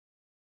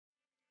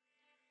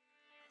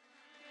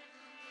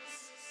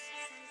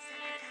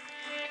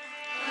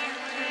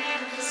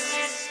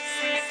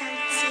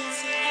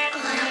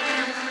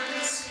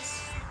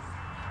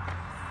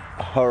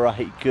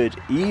Alright,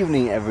 good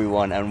evening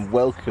everyone and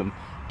welcome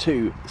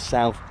to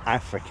South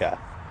Africa.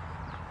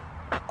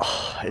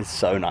 Oh, it's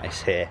so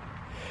nice here.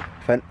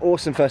 I've had an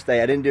awesome first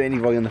day. I didn't do any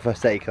vlogging on the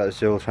first day because I was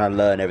still trying to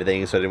learn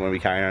everything, so I didn't want to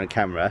be carrying around a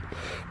camera.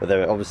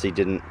 Although it obviously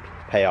didn't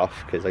pay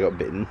off because I got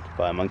bitten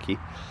by a monkey.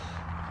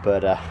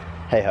 But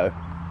hey ho.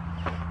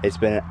 It's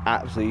been an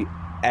absolutely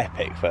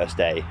epic first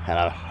day and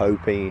I'm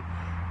hoping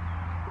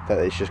that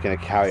it's just going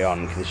to carry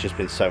on because it's just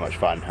been so much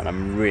fun and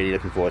I'm really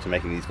looking forward to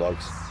making these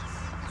vlogs.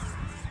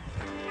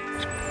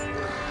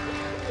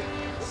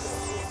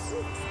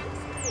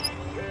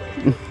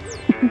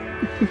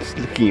 Just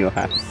licking your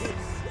hand.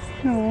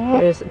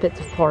 There's bits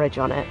of porridge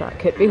on it, that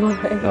could be why.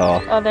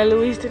 Oh no,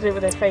 Louise did it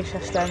with her face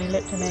yesterday and he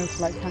licked her nose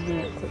like 10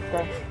 minutes.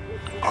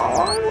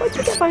 Oh, what'd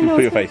you get my nose?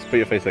 Put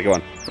your face there, go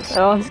on.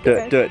 Oh, it's do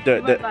it. It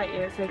won't bite you,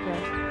 it's okay.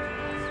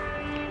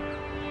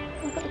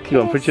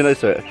 Go on, put your nose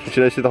through it. Put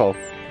your nose through the hole.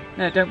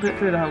 No, don't put it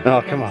through the hole.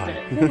 Oh, come on.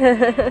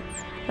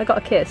 I got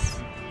a kiss.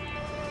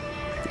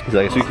 It's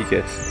like a Suki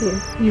kiss.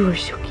 You were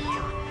so cute.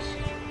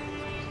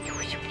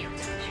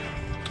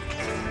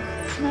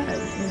 No.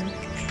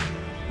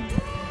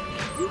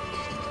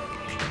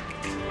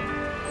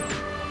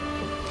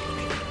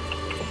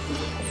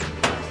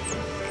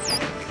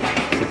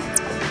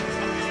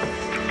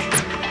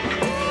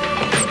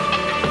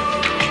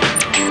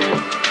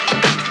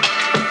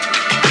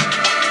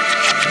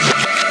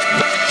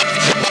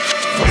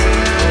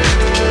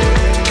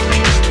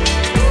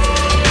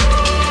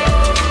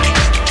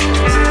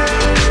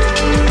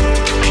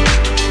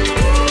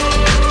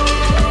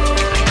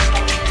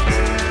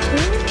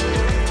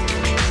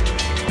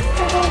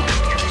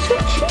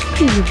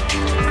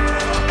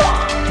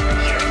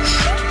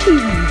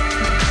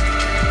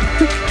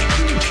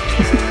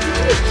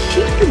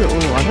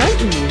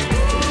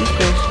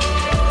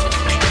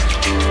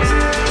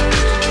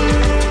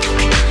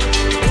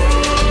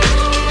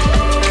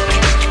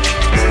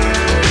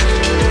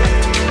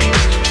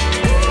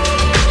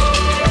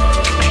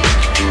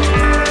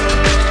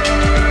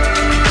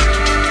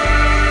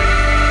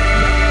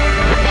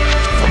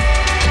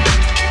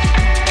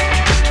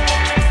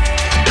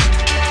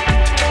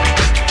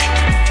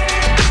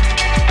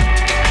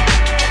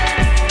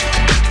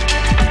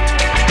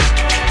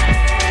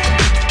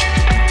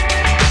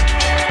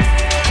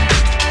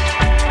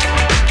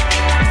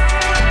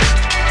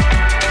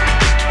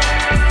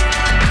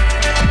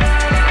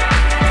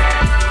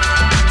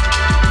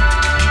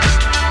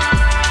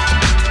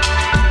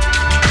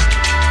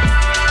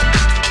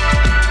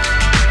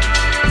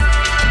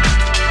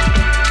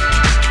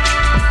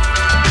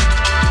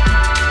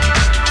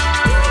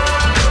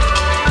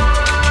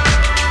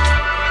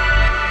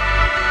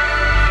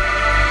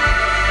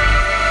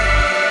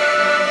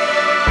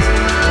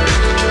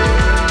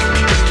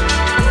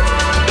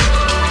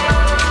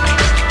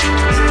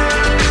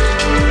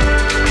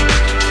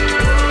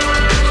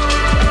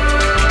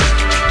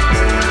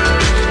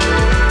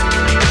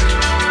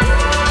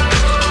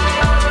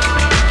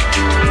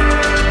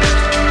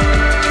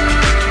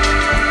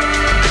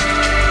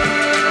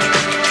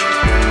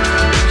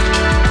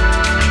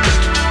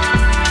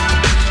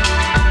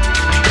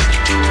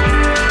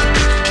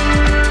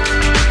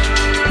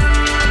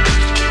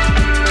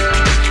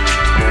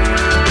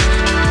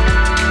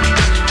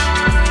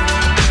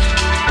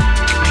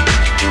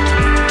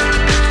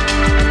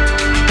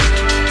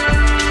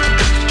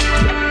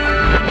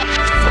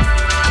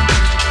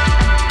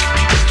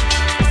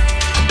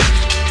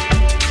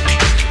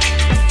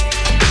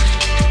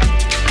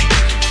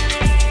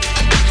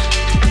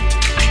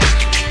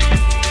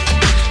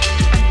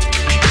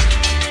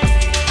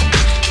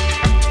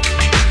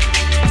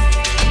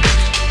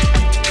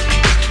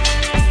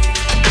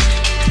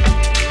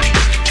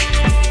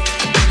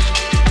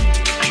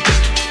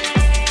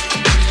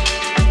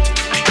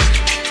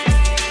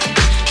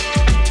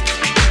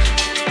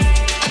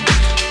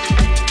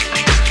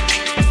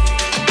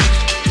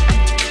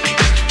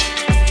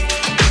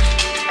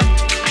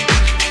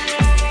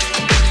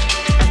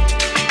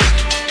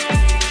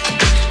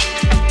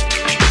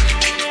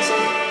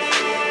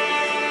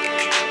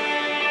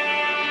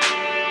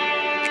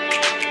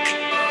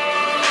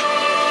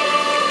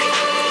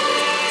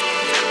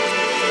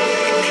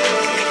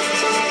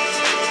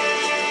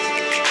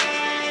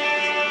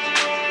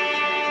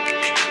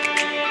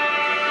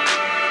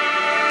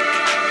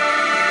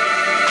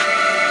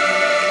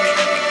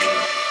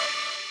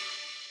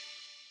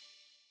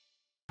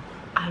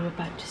 I'm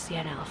about to see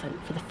an elephant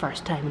for the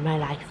first time in my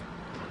life.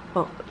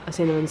 Well, I've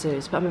seen them in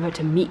zoos, but I'm about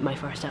to meet my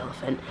first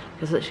elephant,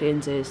 because literally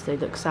in zoos they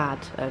look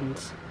sad and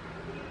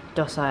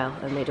docile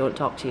and they don't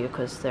talk to you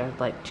because they're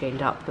like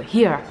chained up. But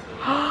here,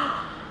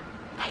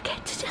 I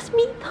get to just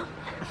meet them.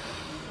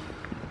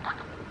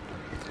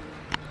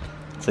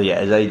 So yeah,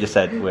 as I just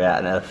said, we're at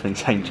an elephant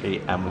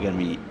sanctuary and we're going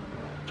to be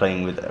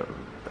playing with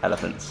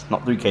elephants.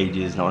 Not through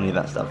cages, not any of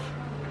that stuff.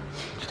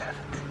 Just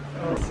elephants.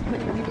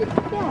 Yeah.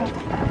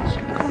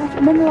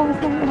 Remember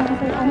last night when I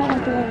was like, I'm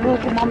not doing a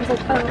walk and Mum was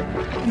like, oh.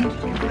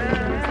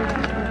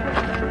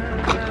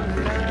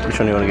 Which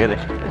one do you want to get it?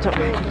 I don't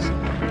know.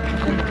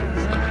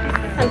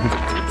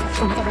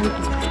 Don't make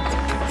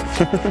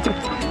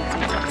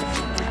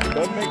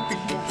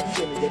big moves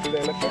when you get to the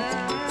elephant.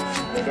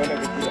 They don't have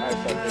a good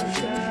eyesight when you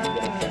get to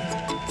the elephant.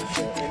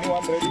 So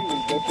anyone ready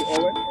will go to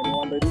Owen.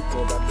 Anyone ready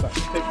for that side.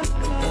 Take it.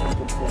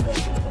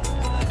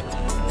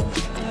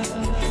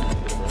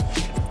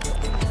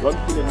 Don't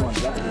kill anyone.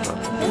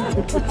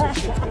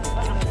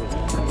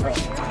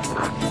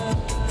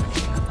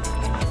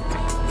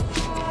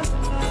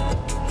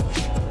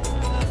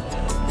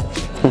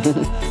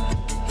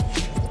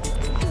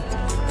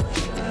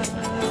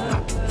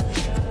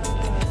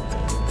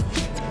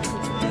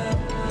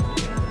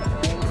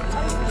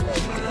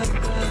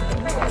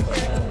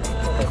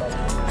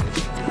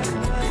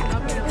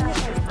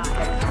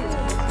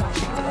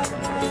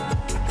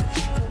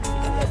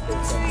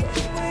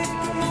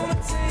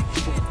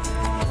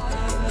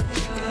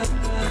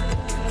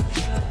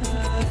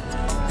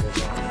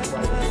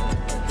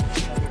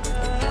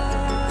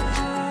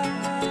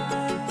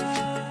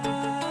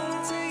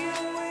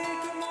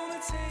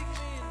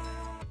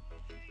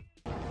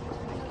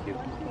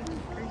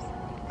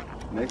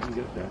 Next we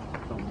get there.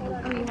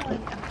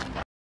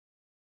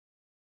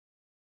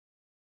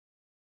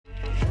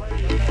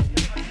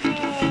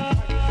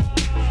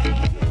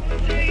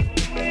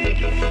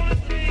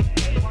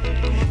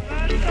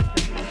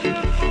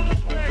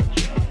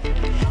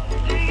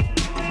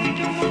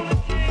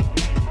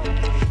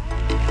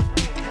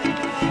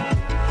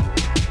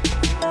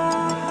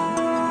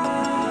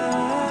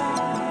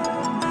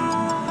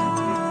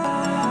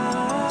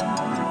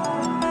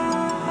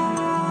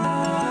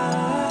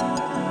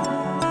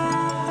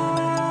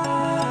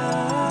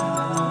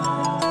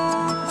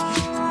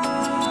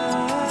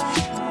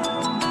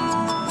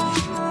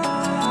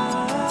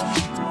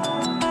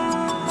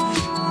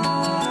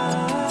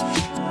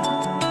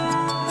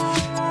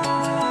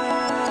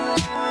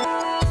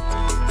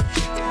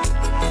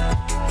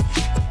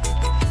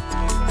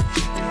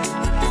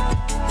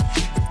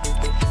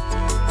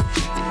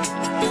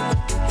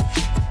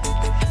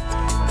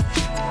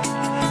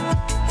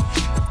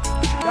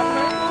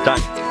 Done.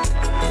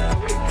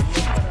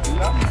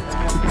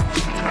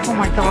 Oh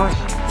my gosh.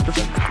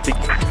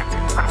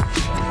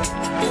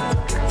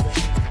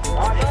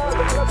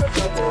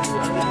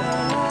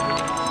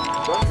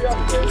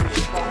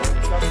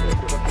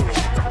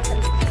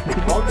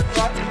 Hold the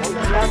track,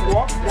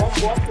 walk.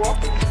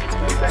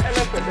 It's the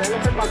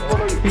elephant must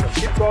follow you.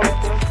 Keep going.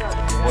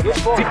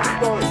 Keep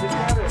going.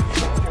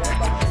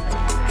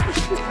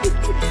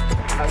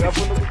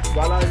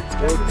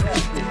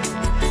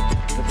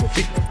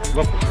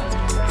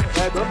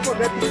 Don't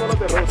forget to follow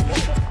the road.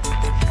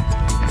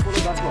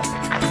 Follow that one.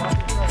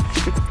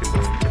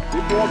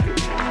 Keep walking.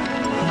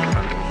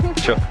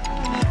 Sure.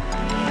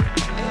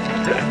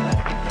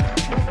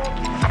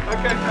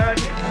 Okay,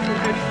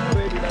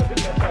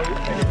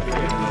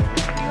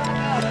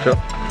 Sure.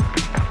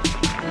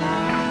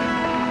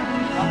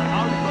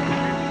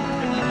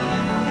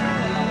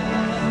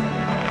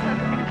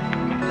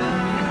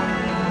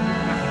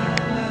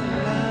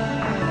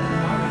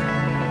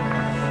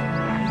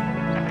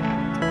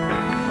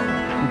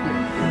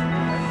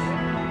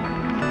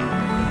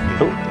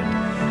 Cool.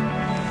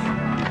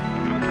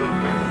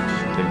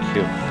 Thank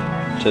you.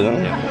 So then,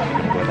 yeah,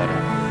 go that way.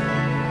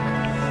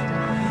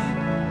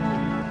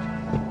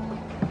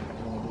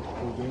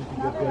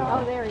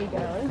 Oh, there he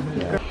goes.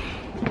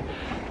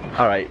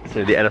 Alright,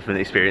 so the elephant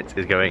experience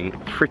is going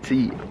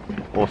pretty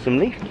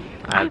awesomely.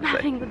 I'm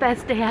having the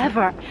best day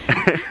ever.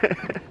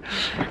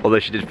 Although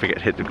she did forget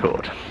to hit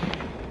record.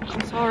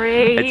 I'm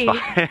sorry. It's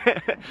fine.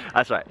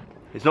 That's right.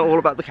 It's not all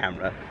about the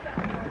camera.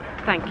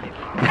 Thank you.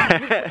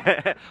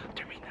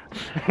 Don't mean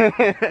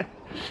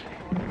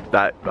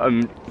that.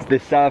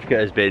 This South Africa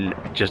has been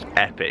just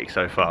epic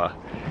so far.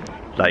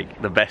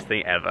 Like the best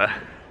thing ever.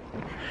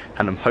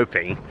 And I'm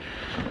hoping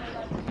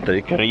that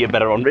it's gonna get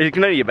better on. It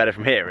can only get better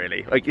from here,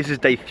 really. Like this is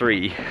day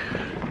 3.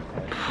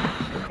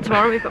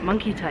 Tomorrow we've got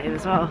monkey time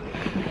as well.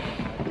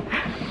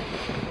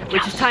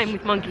 Which is time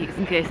with monkeys,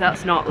 in case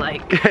that's not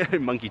like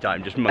monkey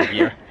time, just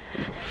monkey.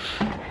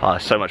 Oh,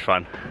 it's so much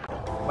fun.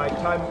 my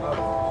time up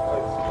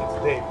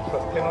it's day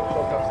because 10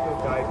 o'clock I'm still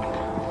diving,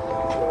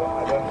 so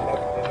I don't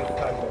have any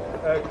time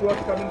left.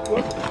 Close, coming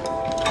close.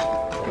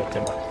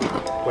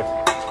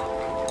 Close.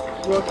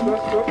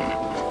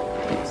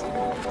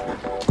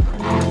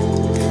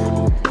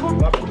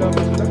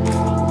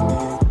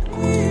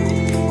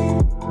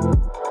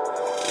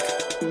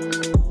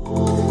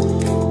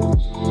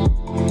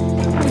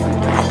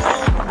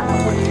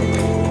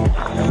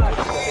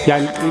 Yeah,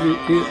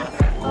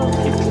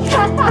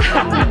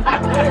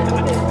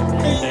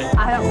 I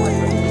don't want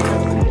to.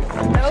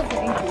 No,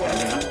 thank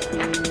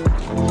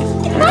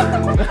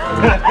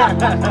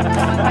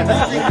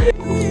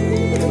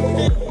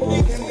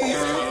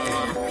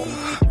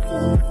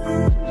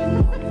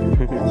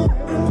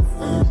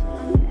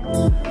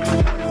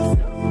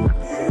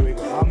Here we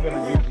go. I'm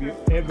gonna give you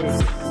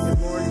everything.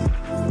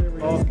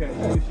 Okay,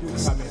 you should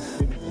come and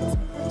finish.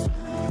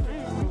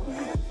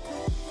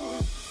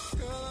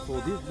 so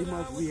these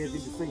lemurs we have in the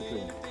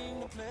sanctuary.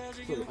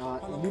 So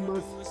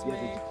lemurs they are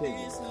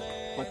vegetarian,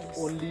 but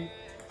only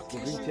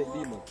provincial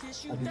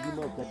lemurs are the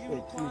lemurs that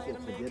ate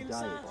insects for their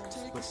diet,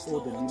 but all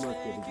the lemurs were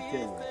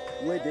vegetarian.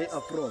 Where they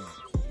are from?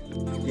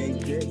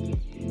 Genje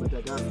in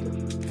Madagascar,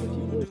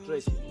 Torres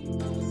Strait,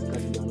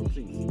 Cardinal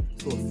trees.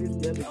 So since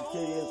they are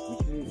vegetarians,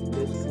 which means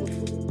less food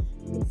for them,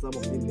 and some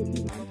of them get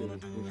been hunted as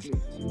bush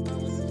meat. So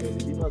the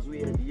lemurs we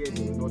had here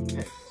were not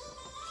pets.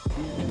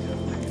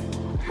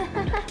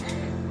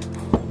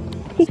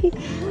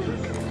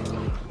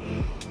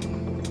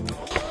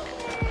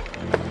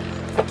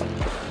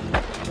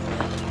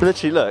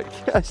 Literally, look.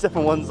 I step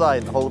on one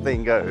side, the whole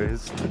thing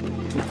goes.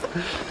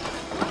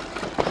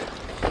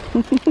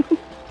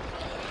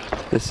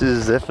 This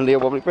is definitely a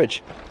wobbly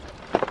bridge.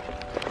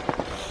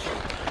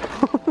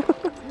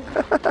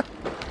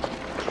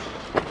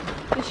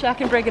 The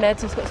shack in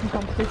Brigganheads has got some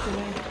competition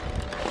there.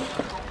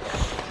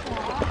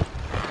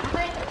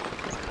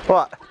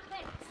 What?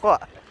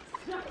 What?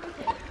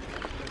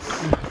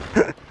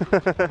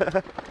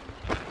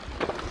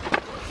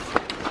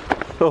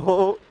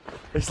 Oh,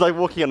 it's like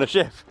walking on a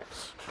ship.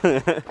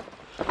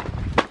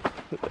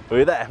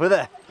 We're there, we're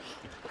there.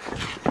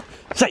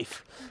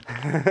 Safe.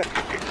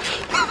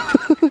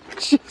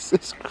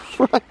 Jesus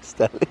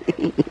Christ,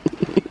 Ellie.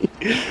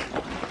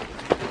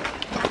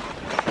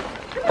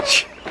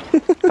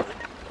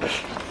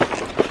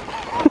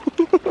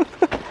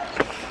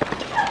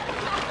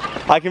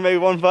 I can maybe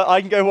one, but I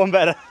can go one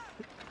better.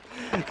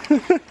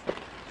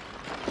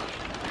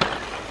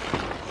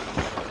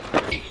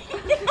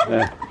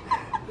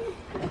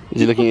 Is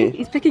he looking at you?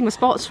 He's picking the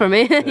spots for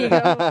me. There you go.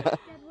 What does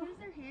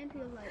their hand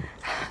feel like?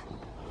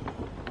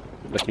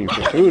 Looking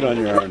for food on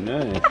your own,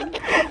 no?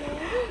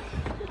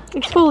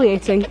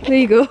 Exfoliating. There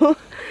you go.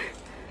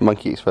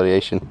 Monkey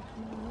exfoliation.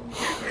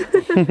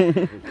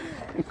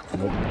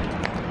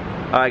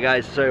 Alright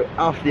guys, so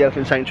after the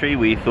elephant sanctuary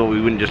we thought we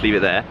wouldn't just leave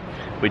it there.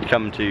 We'd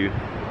come to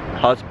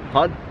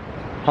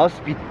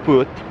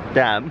Hospitput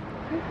Dam.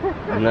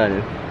 No.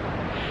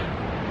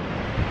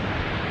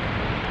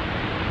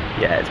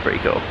 Yeah, it's pretty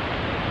cool.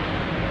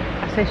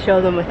 I say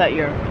show them without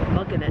your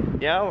mug in it.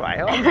 Yeah, alright,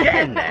 I'm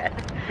getting there.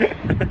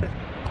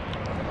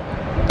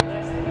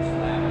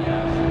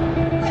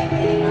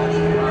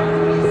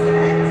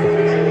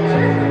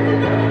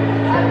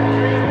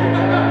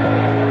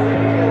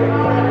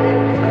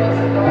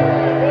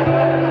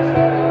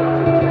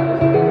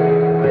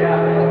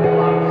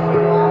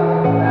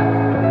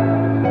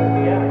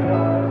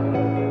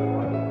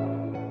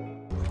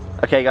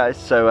 Okay guys,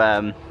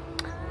 so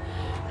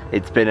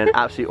it's been an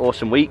absolutely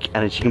awesome week,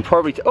 and as you can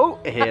probably oh,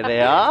 here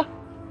they are.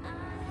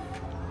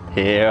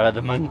 Here are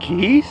the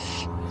monkeys.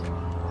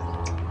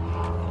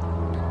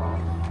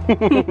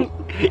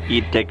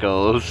 Eat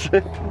tickles. Do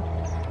you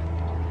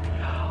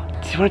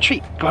want a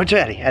treat? Go on to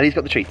Eddie. Eddie's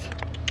got the treats.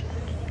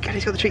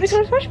 Eddie's got the treats. We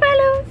got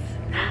marshmallows.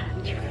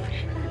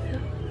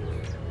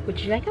 Would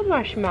you like a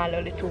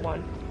marshmallow, little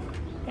one?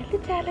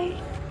 Little Ellie.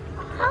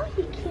 Oh,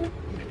 you cute.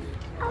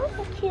 Oh,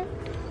 so cute.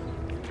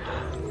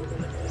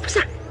 What's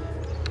that?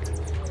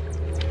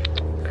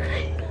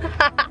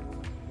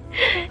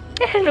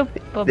 Hello,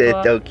 Bubba.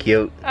 They're so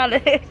cute.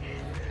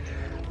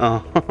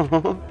 Oh.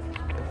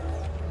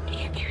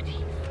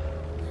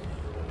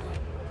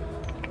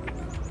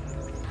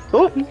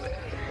 Oh,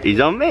 he's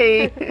on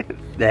me.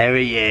 There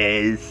he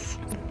is.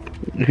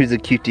 Who's a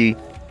cutie?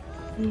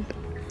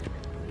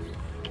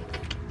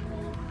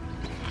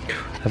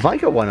 Have I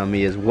got one on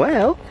me as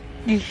well?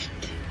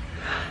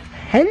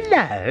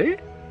 Hello.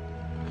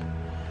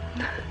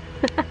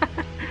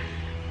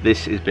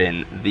 This has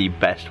been the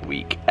best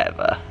week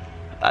ever.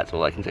 That's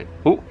all I can say.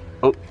 Oh,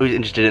 oh, who's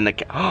interested in the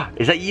oh,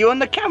 is that you on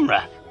the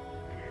camera?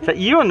 Is that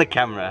you on the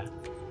camera?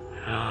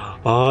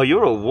 Oh,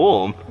 you're all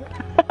warm.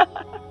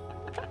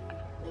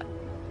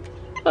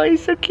 Oh,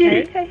 he's so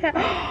cute.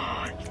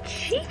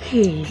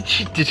 Cheeky.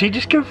 Did he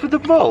just go for the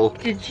ball?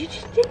 Did you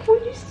just dig for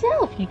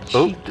yourself, you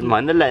cheeky? Oh,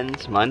 mind the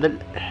lens, mind the...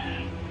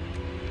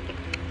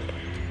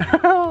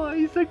 Oh,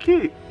 he's so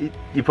cute.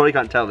 You probably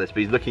can't tell this,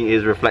 but he's looking at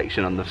his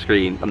reflection on the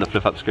screen, on the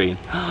flip-up screen.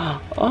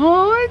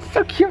 Oh, it's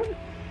so cute.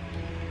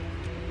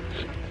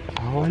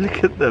 Oh,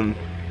 look at them.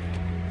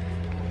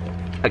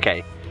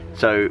 Okay,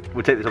 so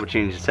we'll take this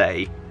opportunity to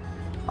say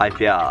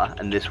IPR,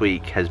 and this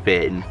week has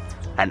been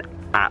an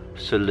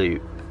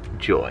absolute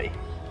joy.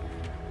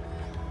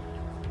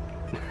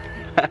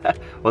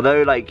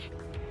 Although, like,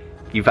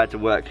 you've had to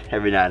work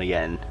every now and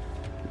again,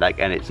 like,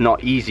 and it's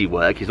not easy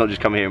work, it's not just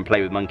come here and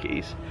play with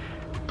monkeys,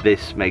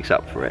 this makes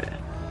up for it.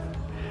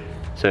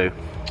 So,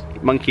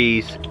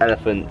 monkeys,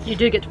 elephants. You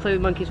do get to play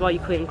with monkeys while you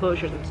clean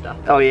enclosures and stuff.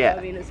 Oh yeah. So,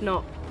 I mean, it's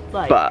not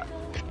like... But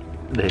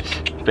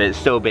it's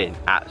still been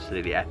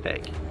absolutely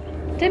epic.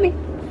 Timmy.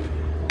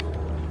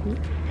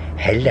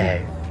 Hello.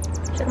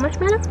 Is that a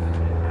marshmallow?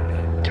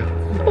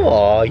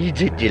 Oh, you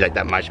like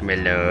that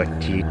marshmallow?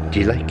 Do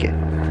you like it?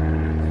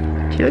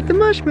 Do you like the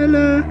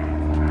marshmallow?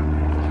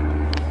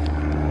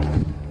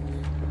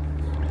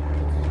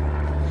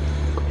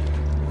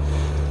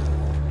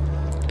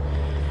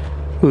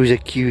 Who's a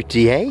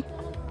cutie, eh?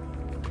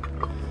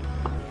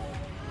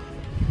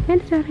 Hello,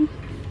 darling.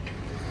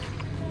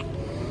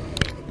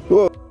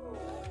 Whoa.